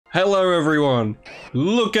Hello everyone.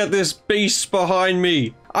 Look at this beast behind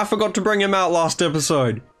me. I forgot to bring him out last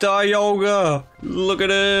episode. Dialga. Look at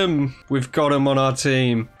him. We've got him on our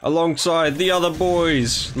team alongside the other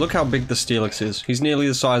boys. Look how big the Steelix is. He's nearly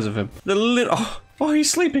the size of him. The little... Oh,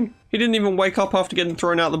 he's sleeping. He didn't even wake up after getting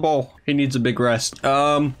thrown out the ball. He needs a big rest.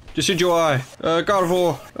 Decidueye,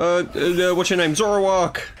 Gardevoir, what's your name?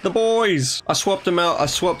 Zoroark, the boys. I swapped him out. I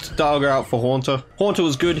swapped Dialga out for Haunter. Haunter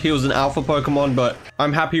was good. He was an alpha Pokemon, but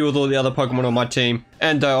I'm happy with all the other Pokemon on my team.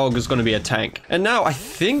 And Dialga's going to be a tank. And now I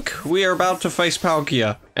think we are about to face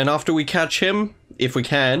Palkia. And after we catch him, if we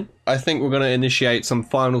can, I think we're going to initiate some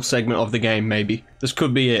final segment of the game, maybe. This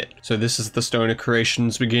could be it. So this is the Stone of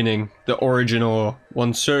Creation's beginning. The origin ore.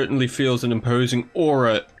 One certainly feels an imposing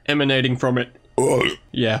aura emanating from it.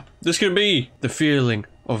 Yeah, this could be the feeling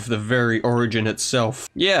of the very origin itself.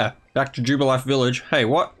 Yeah, back to Jubilife Village. Hey,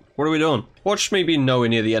 what? What are we doing? Watch me be nowhere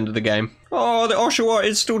near the end of the game. Oh, the Oshawott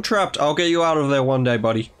is still trapped. I'll get you out of there one day,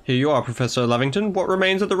 buddy. Here you are, Professor Lavington. What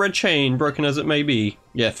remains of the red chain, broken as it may be?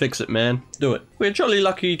 Yeah, fix it, man. Do it. We're jolly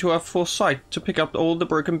lucky to have foresight to pick up all the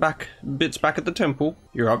broken bits back at the temple.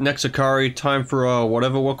 You're up next, Akari. Time for,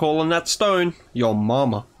 whatever we're calling that stone. Your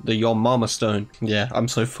mama. The Your Mama stone. Yeah, I'm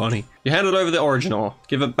so funny. You handed over the origin ore.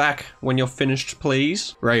 Give it back when you're finished,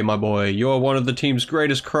 please. Ray, my boy, you're one of the team's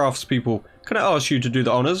greatest craftspeople. Can I ask you to do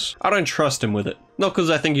the honors? I don't trust him with it. Not because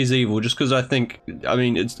I think he's evil, just because I think,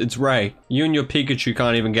 it's Ray. You and your Pikachu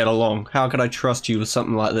can't even get along. How could I trust you with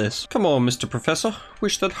something like this? Come on, Mr. Professor.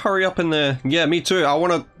 Wish they'd hurry up in there. Yeah, me too. I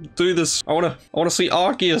want to do this. I want to see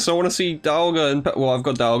Arceus. I want to see Dialga and... Well, I've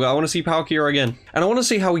got Dialga. I want to see Palkia again. And I want to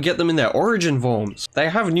see how we get them in their origin forms. They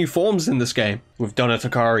have new forms in this game. We've done it,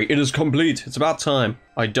 Akari. It is complete. It's about time.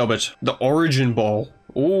 I dub it the Origin Ball.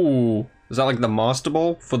 Ooh. Is that like the Master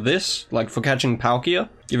Ball for this? Like for catching Palkia?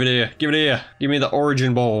 Give it here. Give it here. Give me the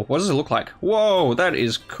Origin Ball. What does it look like? Whoa, that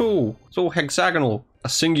is cool. It's all hexagonal. A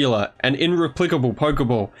singular and irreplicable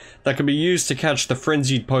Pokeball that can be used to catch the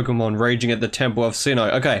frenzied Pokemon raging at the Temple of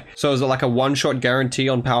Sinnoh. Okay, so is it like a one-shot guarantee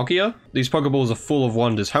on Palkia? These Pokeballs are full of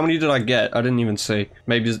wonders. How many did I get? I didn't even see.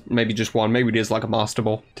 Maybe just one. Maybe it is like a Master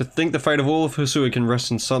Ball. To think the fate of all of Hisui can rest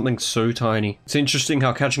in something so tiny. It's interesting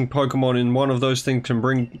how catching Pokemon in one of those things can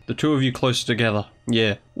bring the two of you closer together.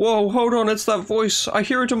 Yeah. Whoa, hold on, it's that voice. I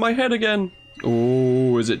hear it in my head again.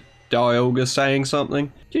 Oh, is it Dialga saying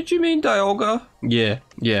something? Did you mean Dialga? Yeah.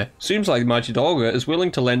 Seems like Mighty Dialga is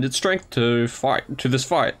willing to lend its strength to this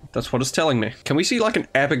fight. That's what it's telling me. Can we see like an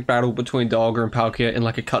epic battle between Dialga and Palkia in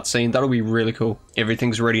like a cutscene? That'll be really cool.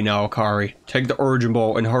 Everything's ready now, Akari. Take the Origin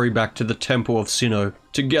Ball and hurry back to the Temple of Sinnoh,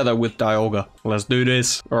 together with Dialga. Let's do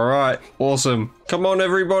this. Alright, awesome. Come on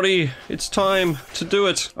everybody, it's time to do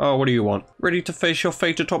it. Oh, what do you want? Ready to face your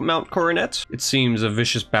fate atop Mount Coronet? It seems a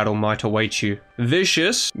vicious battle might await you.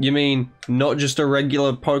 Vicious? You mean not just a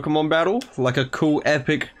regular Pokemon battle? Like a cool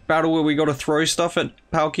epic battle where we gotta throw stuff at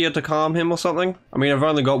Palkia to calm him or something? I mean, I've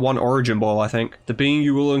only got one Origin Ball, I think. The being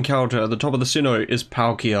you will encounter at the top of the Sinnoh is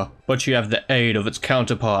Palkia, but you have the aid of its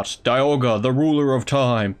counterpart, Dialga, the ruler of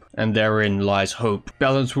time. And therein lies hope.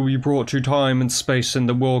 Balance will be brought to time and space, and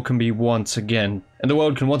the world can once again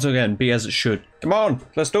be as it should. Come on,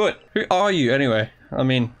 let's do it. Who are you anyway? I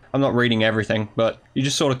mean, I'm not reading everything, but you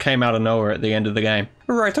just sort of came out of nowhere at the end of the game.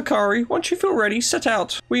 Alright, Akari, once you feel ready, set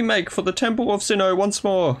out. We make for the Temple of Sinnoh once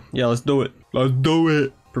more. Yeah, let's do it. Let's do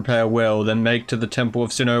it. Prepare well, then make to the Temple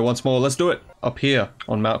of Sinnoh once more. Let's do it. Up here,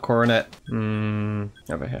 on Mount Coronet.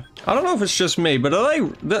 Over here. I don't know if it's just me, but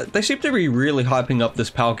they seem to be really hyping up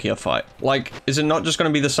this Palkia fight. Like, is it not just going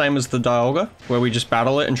to be the same as the Dialga, where we just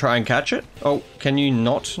battle it and try and catch it? Oh, can you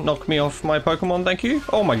not knock me off my Pokemon, thank you?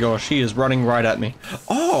 Oh my gosh, he is running right at me.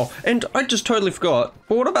 Oh, and I just totally forgot,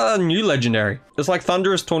 but what about a new legendary? It's like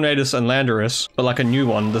Thundurus, Tornadus, and Landorus, but like a new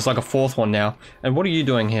one. There's like a fourth one now. And what are you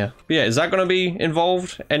doing here? But yeah, is that going to be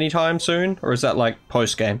involved anytime soon? Or is that like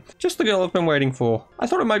post-game? Just the girl I've been waiting for. I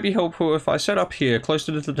thought it might be helpful if I set up here,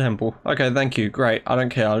 closer to the temple. Okay, thank you. Great. I don't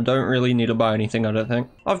care. I don't really need to buy anything, I don't think.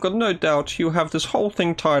 I've got no doubt you have this whole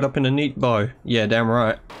thing tied up in a neat bow. Yeah, damn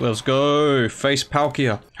right. Let's go. Face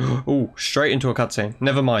Palkia. Ooh, straight into a cutscene.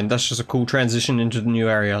 Never mind. That's just a cool transition into the new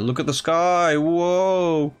area. Look at the sky.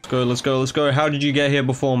 Whoa. Let's go, let's go, let's go. How did you get here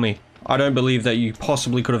before me? I don't believe that you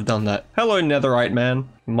possibly could have done that. Hello, Netherite man.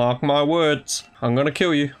 Mark my words. I'm gonna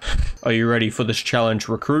kill you. Are you ready for this challenge,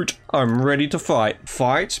 recruit? I'm ready to fight.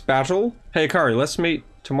 Fight? Battle? Hey, Akari, let's meet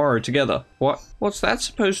tomorrow together. What? What's that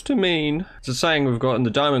supposed to mean? It's a saying we've got in the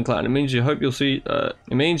Diamond Clan. It means you hope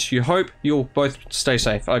you'll both stay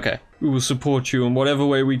safe. Okay. We will support you in whatever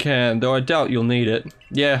way we can, though I doubt you'll need it.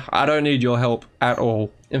 Yeah, I don't need your help at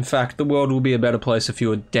all. In fact, the world will be a better place if you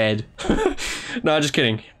were dead. Nah, just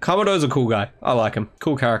kidding. Kabuto's a cool guy. I like him.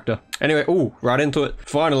 Cool character. Anyway, ooh, right into it.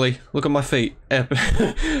 Finally, look at my feet. Epic.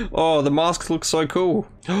 Oh, the mask looks so cool.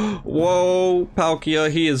 Whoa, Palkia,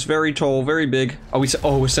 he is very tall, very big.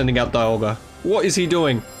 We're sending out Dialga. What is he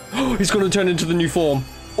doing? He's gonna turn into the new form.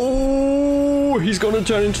 Oh, he's gonna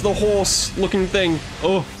turn into the horse-looking thing.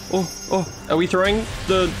 Oh. Are we throwing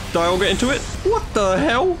the Dialga into it? What the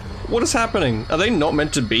hell? What is happening? Are they not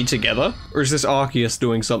meant to be together? Or is this Arceus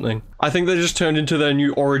doing something? I think they just turned into their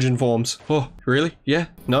new origin forms. Oh, really? Yeah?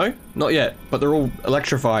 No? Not yet, but they're all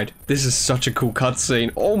electrified. This is such a cool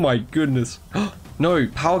cutscene. Oh my goodness. No,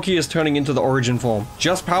 Palkia is turning into the origin form.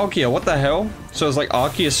 Just Palkia, what the hell? So it's like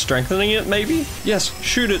Arceus strengthening it, maybe? Yes,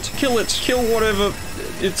 shoot it, kill whatever.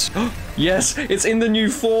 It's... Yes, it's in the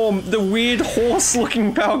new form. The weird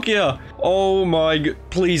horse-looking Palkia. Oh my god.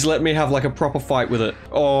 Please let me have like a proper fight with it.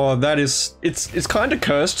 Oh, that is... It's kind of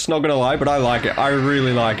cursed, not gonna lie, but I like it. I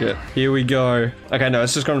really like it. Here we go. Okay, no,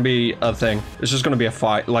 it's just gonna be a thing. It's just gonna be a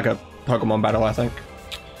fight, like a Pokemon battle, I think.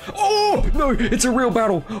 Oh, no, it's a real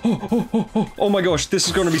battle. Oh my gosh, this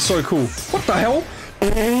is gonna be so cool. What the hell?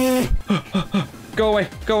 Go away.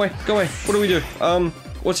 What do we do?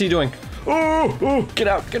 What's he doing? Oh, get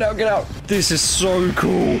out. This is so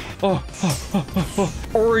cool.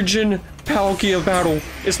 Origin Palkia battle.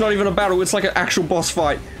 It's not even a battle, it's like an actual boss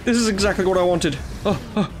fight. This is exactly what I wanted.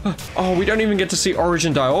 Oh, we don't even get to see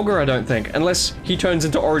Origin Dialga, I don't think. Unless he turns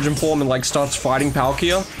into Origin form and like starts fighting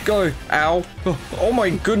Palkia. Go, ow. Oh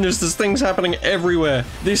my goodness, there's things happening everywhere.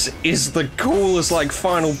 This is the coolest like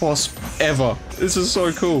final boss ever. This is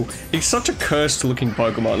so cool. He's such a cursed looking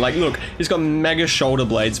Pokemon. Like look, he's got mega shoulder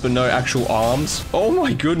blades but no actual arms. Oh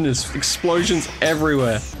my goodness, explosions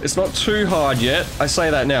everywhere. It's not too hard yet, I say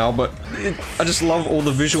that now, but I just love all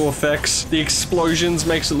the visual effects. The explosions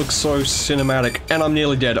makes it look so cinematic. And I'm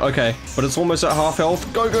nearly dead. Okay, but it's almost at half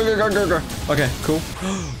health. Go. Okay, cool.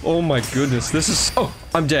 Oh my goodness, this is... Oh,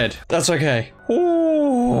 I'm dead. That's okay.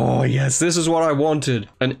 Oh, yes, this is what I wanted.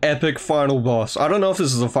 An epic final boss. I don't know if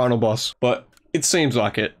this is a final boss, but it seems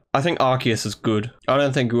like it. I think Arceus is good. I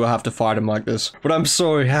don't think we'll have to fight him like this. But I'm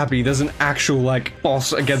so happy there's an actual, like,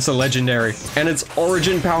 boss against a legendary. And it's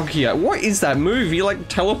Origin Palkia. What is that move? He, like,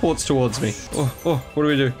 teleports towards me. Oh, what do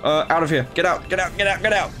we do? Out of here. Get out.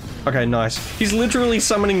 Okay, nice. He's literally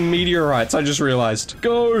summoning meteorites, I just realized.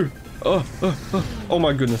 Go! Oh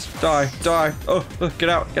my goodness. Die. Get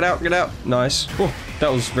out. Nice. Oh,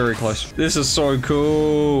 that was very close. This is so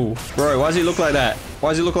cool. Bro, why does he look like that? Why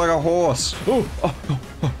does he look like a horse? Oh,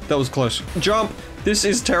 that was close. Jump! This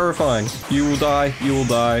is terrifying. You will die.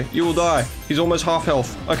 He's almost half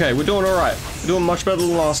health. Okay, we're doing alright. We're doing much better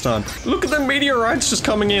than last time. Look at the meteorites just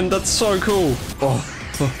coming in. That's so cool.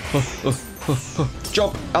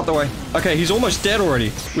 Jump out the way. Okay, he's almost dead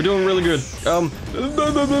already. We're doing really good.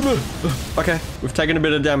 Okay, we've taken a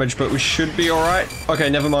bit of damage, but we should be alright. Okay,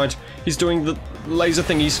 never mind. He's doing the laser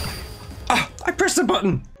thingies. I pressed the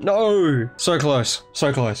button. No. So close.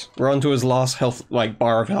 We're on to his last health, like,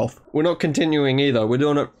 bar of health. We're not continuing either. We're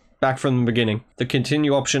doing it back from the beginning. The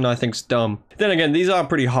continue option, I think, is dumb. Then again, these are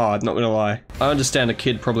pretty hard, not gonna lie. I understand a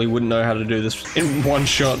kid probably wouldn't know how to do this in one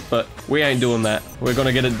shot, but we ain't doing that. We're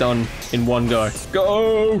gonna get it done in one go.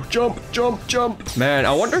 Go! Jump! Man,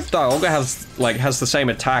 I wonder if Dialga has the same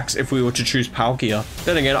attacks if we were to choose Palkia.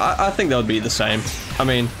 Then again, I think they would be the same. I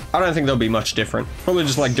mean, I don't think they'll be much different. Probably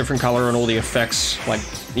just like different color and all the effects, like,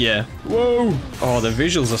 yeah. Whoa! Oh, the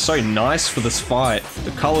visuals are so nice for this fight.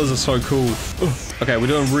 The colors are so cool. Okay, we're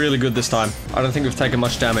doing really good this time. I don't think we've taken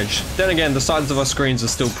much damage. Then again, the sides of our screens are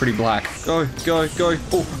still pretty black. Go.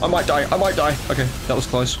 Oh, I might die. Okay, that was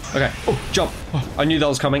close. Okay. Oh, jump. Oh, I knew that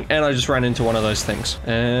was coming, and I just ran into one of those things.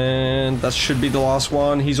 And that should be the last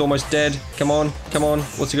one. He's almost dead. Come on.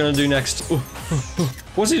 What's he gonna do next?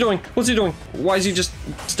 What's he doing? Why is he just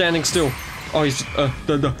standing still? Oh, he's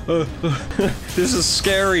this is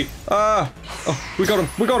scary. Oh, we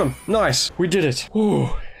got him. Nice. We did it. Ooh.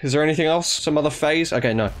 Is there anything else? Some other phase?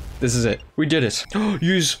 Okay, no. This is it. We did it.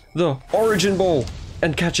 Use the Origin Ball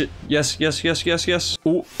and catch it. Yes.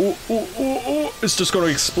 Ooh. It's just gonna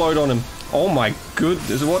explode on him. Oh my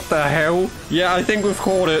goodness, what the hell? Yeah, I think we've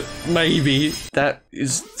caught it. Maybe. That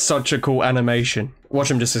is such a cool animation. Watch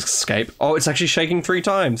him just escape. Oh, it's actually shaking 3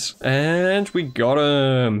 times. And we got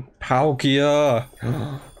him. Palkia.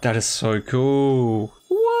 That is so cool.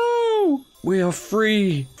 Whoa! We are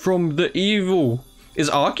free from the evil. Is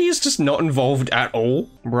Arceus just not involved at all?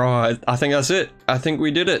 Right, I think that's it. I think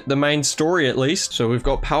we did it. The main story, at least. So we've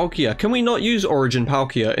got Palkia. Can we not use Origin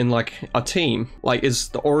Palkia in, like, a team? Like, is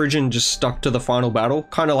the Origin just stuck to the final battle?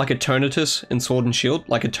 Kind of like Eternatus in Sword and Shield,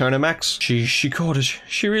 like Eternamax. She caught it.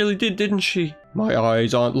 She really did, didn't she? My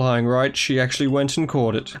eyes aren't lying, right? She actually went and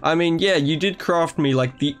caught it. I mean, yeah, you did craft me,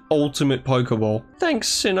 like, the ultimate Pokeball. Thanks,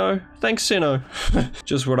 Sinnoh. Thanks, Sinnoh.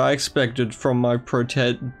 Just what I expected from my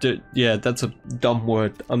yeah, that's a dumb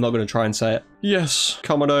word. I'm not gonna try and say it. Yes,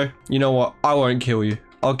 Komodo. You know what? I won't kill you.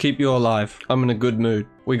 I'll keep you alive. I'm in a good mood.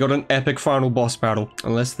 We got an epic final boss battle.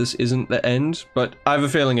 Unless this isn't the end, but I have a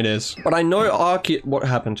feeling it is. But I know Arceus... What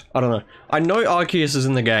happened? I don't know. I know Arceus is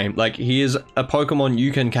in the game. Like, he is a Pokemon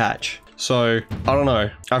you can catch. So, I don't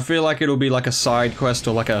know. I feel like it'll be like a side quest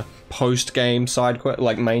or like a post-game side quest,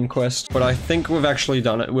 like main quest. But I think we've actually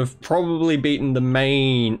done it. We've probably beaten the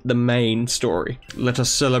main story. Let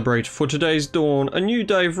us celebrate for today's dawn, a new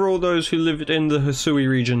day for all those who live in the Hisui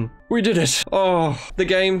region. We did it. Oh, the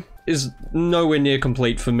game is nowhere near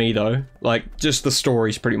complete for me though. Like, just the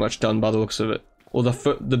story's pretty much done by the looks of it. Or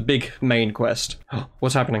the big main quest.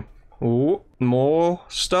 What's happening? Ooh, more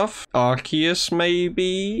stuff? Arceus,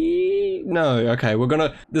 maybe? No, okay,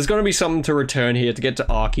 there's gonna be something to return here to get to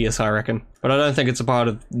Arceus, I reckon. But I don't think it's a part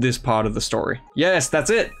of this part of the story. Yes, that's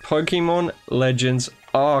it! Pokemon Legends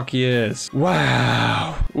Arceus.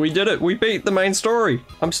 Wow, we did it. We beat the main story.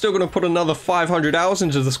 I'm still gonna put another 500 hours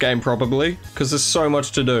into this game probably, because there's so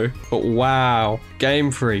much to do. But wow, Game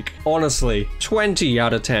Freak. Honestly, 20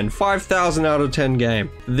 out of 10, 5,000 out of 10 game.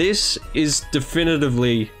 This is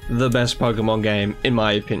definitively the best Pokemon game, in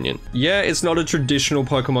my opinion. Yeah, it's not a traditional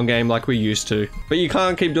Pokemon game like we used to, but you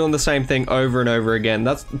can't keep doing the same thing over and over again.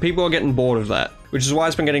 People are getting bored of that, which is why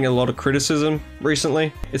it's been getting a lot of criticism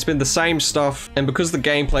recently. It's been the same stuff, and because the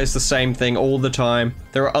gameplay is the same thing all the time,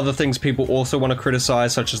 there are other things people also want to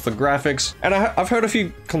criticize, such as the graphics. And I've heard a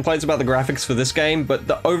few complaints about the graphics for this game, but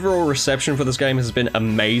the overall reception for this game has been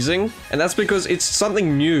amazing, and that's because it's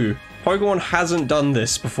something new. Pokemon hasn't done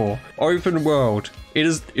this before. Open world.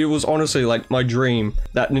 It was honestly like my dream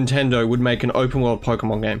that Nintendo would make an open world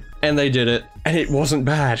Pokemon game. And they did it, and it wasn't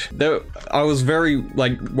bad. I was very,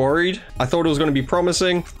 like, worried. I thought it was going to be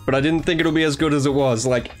promising, but I didn't think it'll be as good as it was.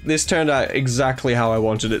 Like, this turned out exactly how I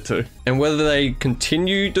wanted it to. And whether they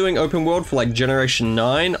continue doing open world for, like, Generation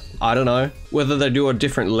 9, I don't know. Whether they do a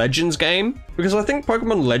different Legends game, because I think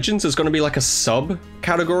Pokemon Legends is going to be like a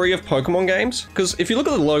sub-category of Pokemon games. Because if you look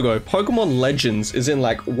at the logo, Pokemon Legends is in,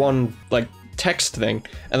 like, one, like, text thing,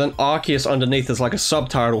 and then Arceus underneath is like a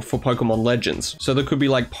subtitle for Pokemon Legends. So there could be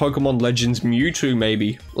like Pokemon Legends Mewtwo,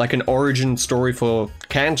 maybe like an origin story for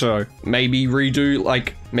Kanto. Maybe reimagine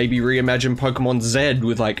Pokemon Z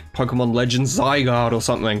with like Pokemon Legends Zygarde or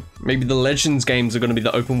something. Maybe the Legends games are going to be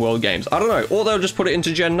the open world games. I don't know. Or they'll just put it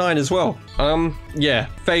into Gen 9 as well. Yeah,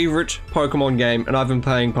 favorite Pokemon game, and I've been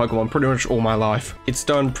playing Pokemon pretty much all my life. It's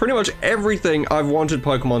done pretty much everything I've wanted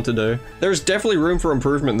Pokemon to do. There's definitely room for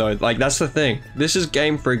improvement though. Like, that's the thing. This is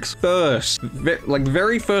Game Freak's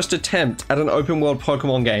very first attempt at an open world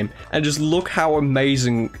Pokemon game, and just look how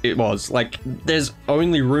amazing it was. Like, there's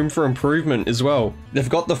only room for improvement as well. They've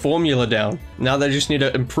got the formula down. Now they just need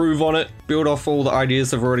to improve on it, build off all the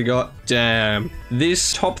ideas they've already got. Damn.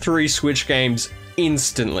 This top 3 Switch games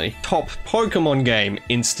instantly. Top Pokemon game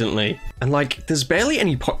instantly. And like, there's barely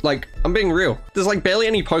any I'm being real. There's like barely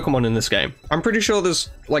any Pokemon in this game. I'm pretty sure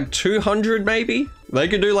there's like 200 maybe? They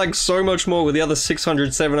could do like so much more with the other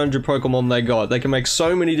 600, 700 Pokemon they got. They can make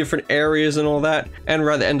so many different areas and all that. And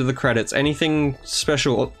right at the end of the credits, anything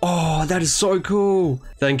special? Oh, that is so cool.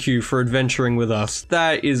 Thank you for adventuring with us.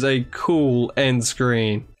 That is a cool end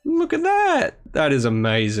screen. Look at that. That is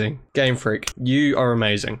amazing. Game Freak, you are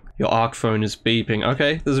amazing. Your Arc phone is beeping.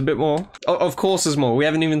 Okay, there's a bit more. Oh, of course there's more. We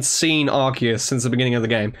haven't even seen Arceus since the beginning of the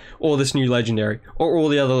game, or this new legendary, or all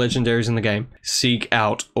the other legendaries in the game. Seek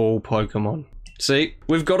out all Pokemon. See,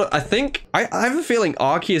 we've got it. I think, I have a feeling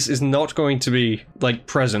Arceus is not going to be, like,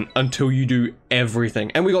 present until you do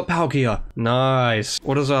everything. And we got Palkia. Nice.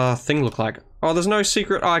 What does our thing look like? Oh, there's no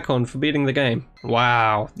secret icon for beating the game.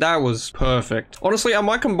 Wow, that was perfect. Honestly, I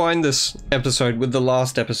might combine this episode with the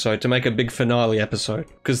last episode to make a big finale episode,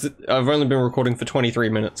 because I've only been recording for 23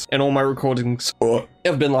 minutes, and all my recordings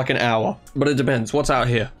have been like an hour. But it depends. What's out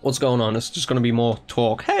here? What's going on? It's just going to be more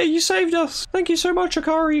talk. Hey, you saved us! Thank you so much,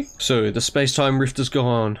 Akari! So, the space-time rift is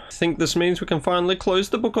gone. Think this means we can finally close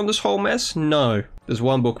the book on this whole mess? No. There's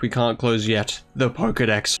one book we can't close yet. The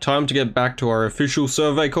Pokédex. Time to get back to our official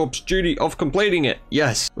Survey Corps duty of completing it.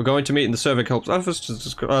 Yes, we're going to meet in the Survey Corps office to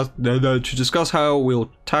discuss how we'll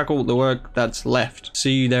tackle the work that's left.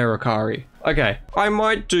 See you there, Akari. Okay, I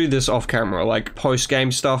might do this off camera, like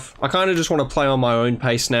post-game stuff. I kind of just want to play on my own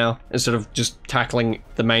pace now, instead of just tackling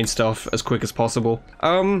the main stuff as quick as possible.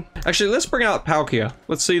 Actually, let's bring out Palkia.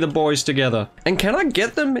 Let's see the boys together. And can I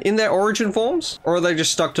get them in their origin forms? Or are they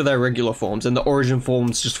just stuck to their regular forms, and the origin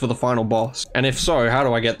forms just for the final boss? And if so, how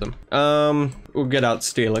do I get them? We'll get out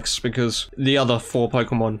Steelix, because the other 4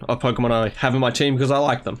 Pokemon are Pokemon I have in my team because I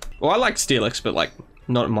like them. Well, I like Steelix, but like,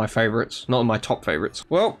 not in my favorites. Not in my top favorites.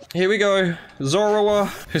 Well, here we go. Zorua,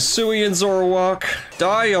 Hisui and Zoroark,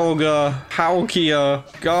 Dialga, Palkia,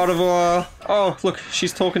 Gardevoir. Oh, look,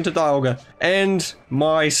 she's talking to Dialga. And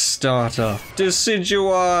my starter,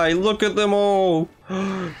 Decidueye. Look at them all.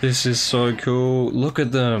 This is so cool. Look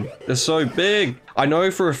at them. They're so big. I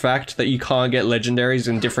know for a fact that you can't get legendaries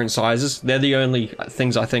in different sizes. They're the only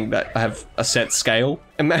things I think that have a set scale.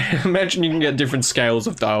 Imagine you can get different scales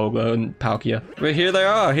of Dialga and Palkia. But here they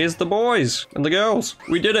are. Here's the boys and the girls.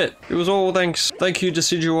 We did it. It was all thanks. Thank you,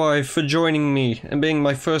 Decidueye, for joining me and being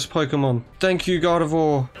my first Pokemon. Thank you,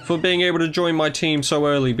 Gardevoir, for being able to join my team so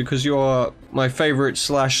early because you are my favorite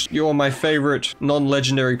 / you're my favorite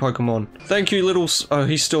non-legendary Pokemon. Thank you, little... Oh,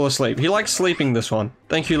 he's still asleep. He likes sleeping, this one.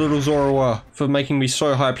 Thank you, little Zorua, for making me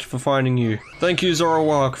so hyped for finding you. Thank you,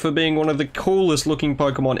 Zoroark, for being one of the coolest looking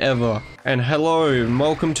Pokemon ever. And hello, and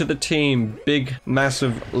welcome to the team, big,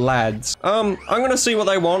 massive lads. I'm gonna see what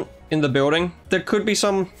they want in the building. There could be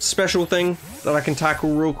some special thing that I can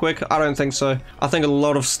tackle real quick. I don't think so. I think a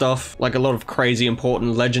lot of stuff, like a lot of crazy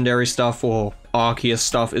important legendary stuff or Arceus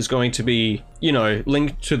stuff is going to be, you know,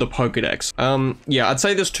 linked to the Pokedex. Yeah, I'd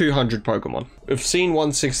say there's 200 Pokemon. We've seen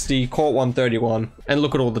 160, caught 131, and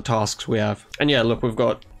look at all the tasks we have. And yeah, look, we've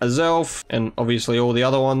got a Zelf, and obviously all the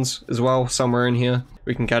other ones as well, somewhere in here.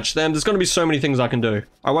 We can catch them. There's going to be so many things I can do.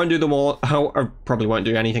 I won't do them all. I probably won't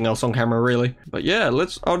do anything else on camera, really. But yeah,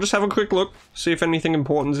 I'll just have a quick look, see if anything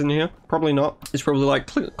important's in here. Probably not. It's probably like,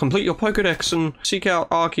 complete your Pokedex and seek out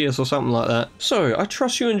Arceus or something like that. So, I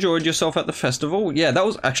trust you enjoyed yourself at the festival. Yeah, that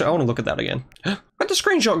was, actually, I want to look at that again. Where'd the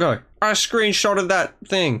screenshot go? I screenshotted that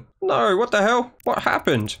thing. No, what the hell? What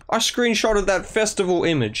happened? I screenshotted that festival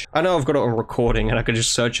image. I know I've got it on recording and I could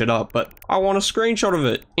just search it up, but I want a screenshot of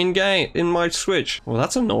it in-game, in my Switch. Well,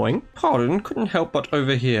 that's annoying. Pardon, couldn't help but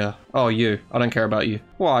overhear. Oh, you. I don't care about you.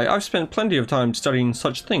 Why, I've spent plenty of time studying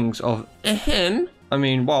such things of I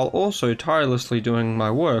mean, while also tirelessly doing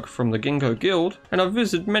my work from the Ginkgo Guild, and I've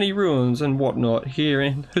visited many ruins and whatnot here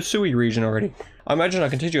in Hisui region already. I imagine I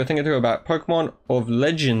can teach you a thing or two about Pokemon of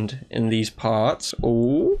legend in these parts.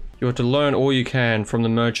 Ooh. You are to learn all you can from the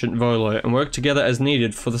merchant Volo and work together as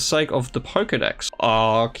needed for the sake of the Pokedex.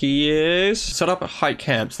 Arceus. Set up at height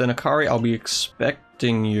camps, then Akari, I'll be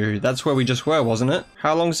expecting you. That's where we just were, wasn't it?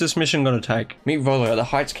 How long is this mission gonna take? Meet Volo at the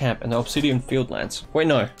Heights camp in the Obsidian Fieldlands. Wait,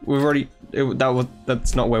 no. We've already...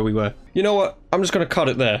 that's not where we were. You know what? I'm just gonna cut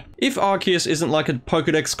it there. If Arceus isn't like a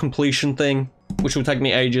Pokedex completion thing, which will take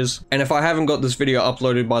me ages, and if I haven't got this video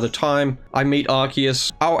uploaded by the time I meet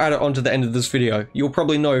Arceus, I'll add it onto the end of this video. You'll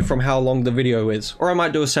probably know from how long the video is, or I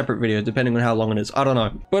might do a separate video depending on how long it is. I don't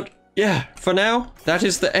know. But yeah, for now, that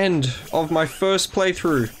is the end of my first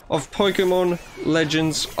playthrough of Pokemon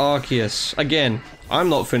Legends Arceus. Again, I'm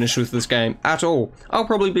not finished with this game at all. I'll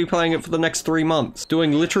probably be playing it for the next 3 months,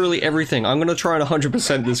 doing literally everything. I'm gonna try and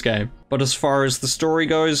 100% this game. But as far as the story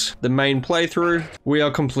goes, the main playthrough, we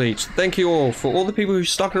are complete. Thank you all for all the people who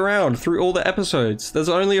stuck around through all the episodes. There's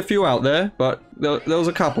only a few out there, but there was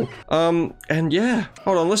a couple. And yeah,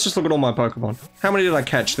 hold on, let's just look at all my Pokemon. How many did I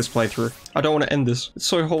catch this playthrough? I don't want to end this. It's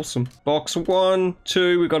so wholesome. Box 1,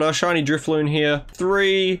 2, we got our shiny Drifloon here.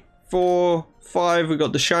 3, 4, 5, we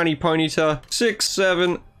got the shiny Ponyta. 6,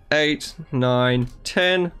 7, 8, 9,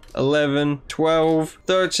 10, 11, 12,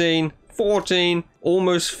 13, 14,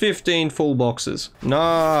 almost 15 full boxes.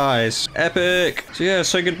 Nice. Epic. So yeah,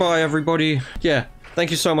 say goodbye, everybody. Yeah,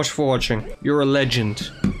 thank you so much for watching. You're a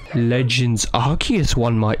legend. Legends Arceus,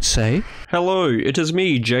 one might say. Hello, it is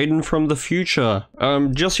me, Jayden from the future.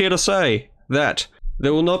 Just here to say that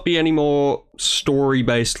there will not be any more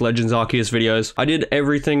story-based Legends Arceus videos. I did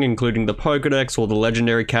everything, including the Pokedex or the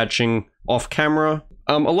legendary catching, off camera.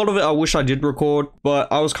 A lot of it I wish I did record,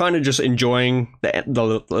 but I was kind of just enjoying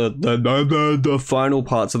the final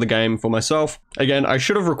parts of the game for myself. Again, I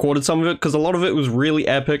should have recorded some of it because a lot of it was really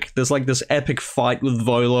epic. There's like this epic fight with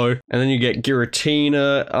Volo, and then you get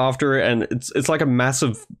Giratina after it, and it's like a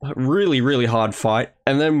massive, really hard fight.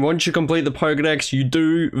 And then once you complete the Pokedex, you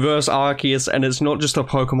do verse Arceus, and it's not just a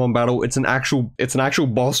Pokemon battle, it's an actual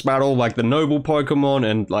boss battle, like the noble Pokemon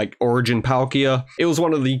and like Origin Palkia. It was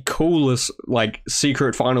one of the coolest like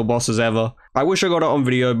secret final bosses ever. I wish I got it on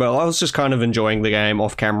video, but I was just kind of enjoying the game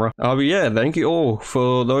off camera. But yeah, thank you all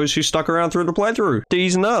for those who stuck around through the playthrough.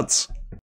 D's nuts!